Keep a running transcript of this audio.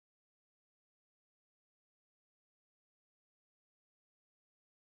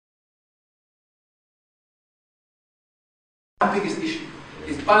Our biggest issue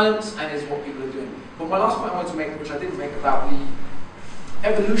is balance and is what people are doing. But my last point I wanted to make, which I didn't make, about the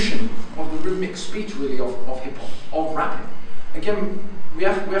evolution of the rhythmic speech really of hip-hop, of rapping. Again, we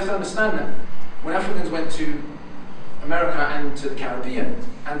have to understand that when Africans went to America and to the Caribbean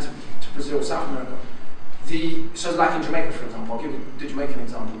and to Brazil, South America, so like in Jamaica, for example, I'll give you the Jamaican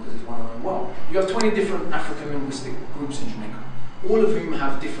example because it's one I know well. You have 20 different African linguistic groups in Jamaica, all of whom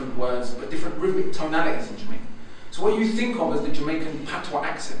have different words but different rhythmic tonalities in Jamaica. So what you think of as the Jamaican patois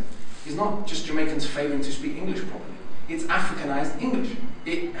accent is not just Jamaicans failing to speak English properly. It's Africanized English.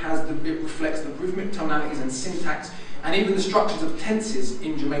 It reflects the rhythmic tonalities and syntax, and even the structures of tenses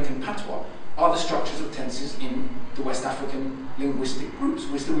in Jamaican patois are the structures of tenses in the West African linguistic groups.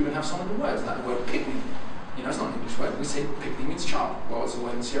 We still even have some of the words, like the word picnic. You know, it's not an English word. We say picnic means child. Well, it's a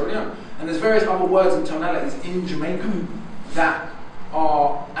word in Sierra Leone. And there's various other words and tonalities in Jamaica that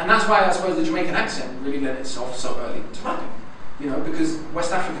are, and that's why I suppose the Jamaican accent really lent itself so early to rapping. You know, because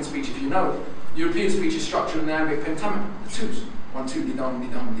West African speech, if you know, European speech is structured in the iambic pentameter, the twos. 1, 2, di dum,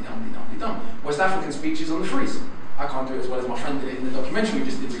 di dum, di dum, di dum, di dum. West African speech is on the threes. I can't do it as well as my friend did it in the documentary we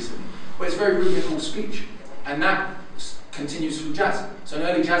just did recently. But it's very rhythmical speech, and that continues through jazz. So in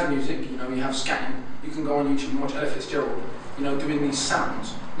early jazz music, you know, you have scatting. You can go on YouTube and watch Ella Fitzgerald, you know, doing these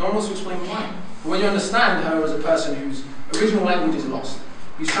sounds. No one wants to explain why. But when you understand her as a person whose original language is lost,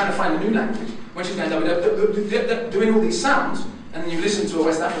 who's trying to find a new language, when she's going doing all these sounds, and then you listen to a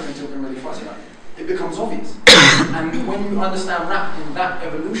West African talking really fast, you know, it becomes obvious. And when you understand rap in that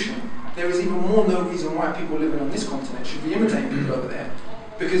evolution, there is even more no reason why people living on this continent should be imitating people over there,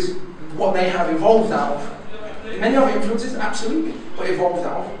 because what they have evolved out of, many other influences, absolutely, but evolved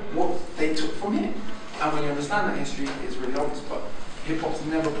out of what they took from here. And when you understand that history, it's really obvious. But hip-hop's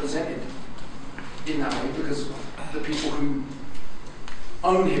never presented in that way because the people who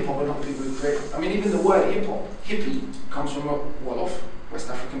own hip-hop are not the people who create it. I mean, even the word hip-hop, hippie, comes from a well-off West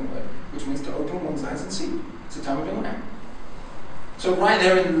African word, which means to open one's eyes and see. It's a term of England. So right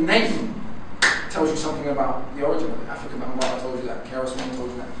there in the name tells you something about the origin of it. African Bambara told you that, Keros told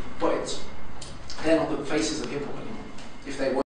you that. But they're not the faces of hip-hop anymore. If they were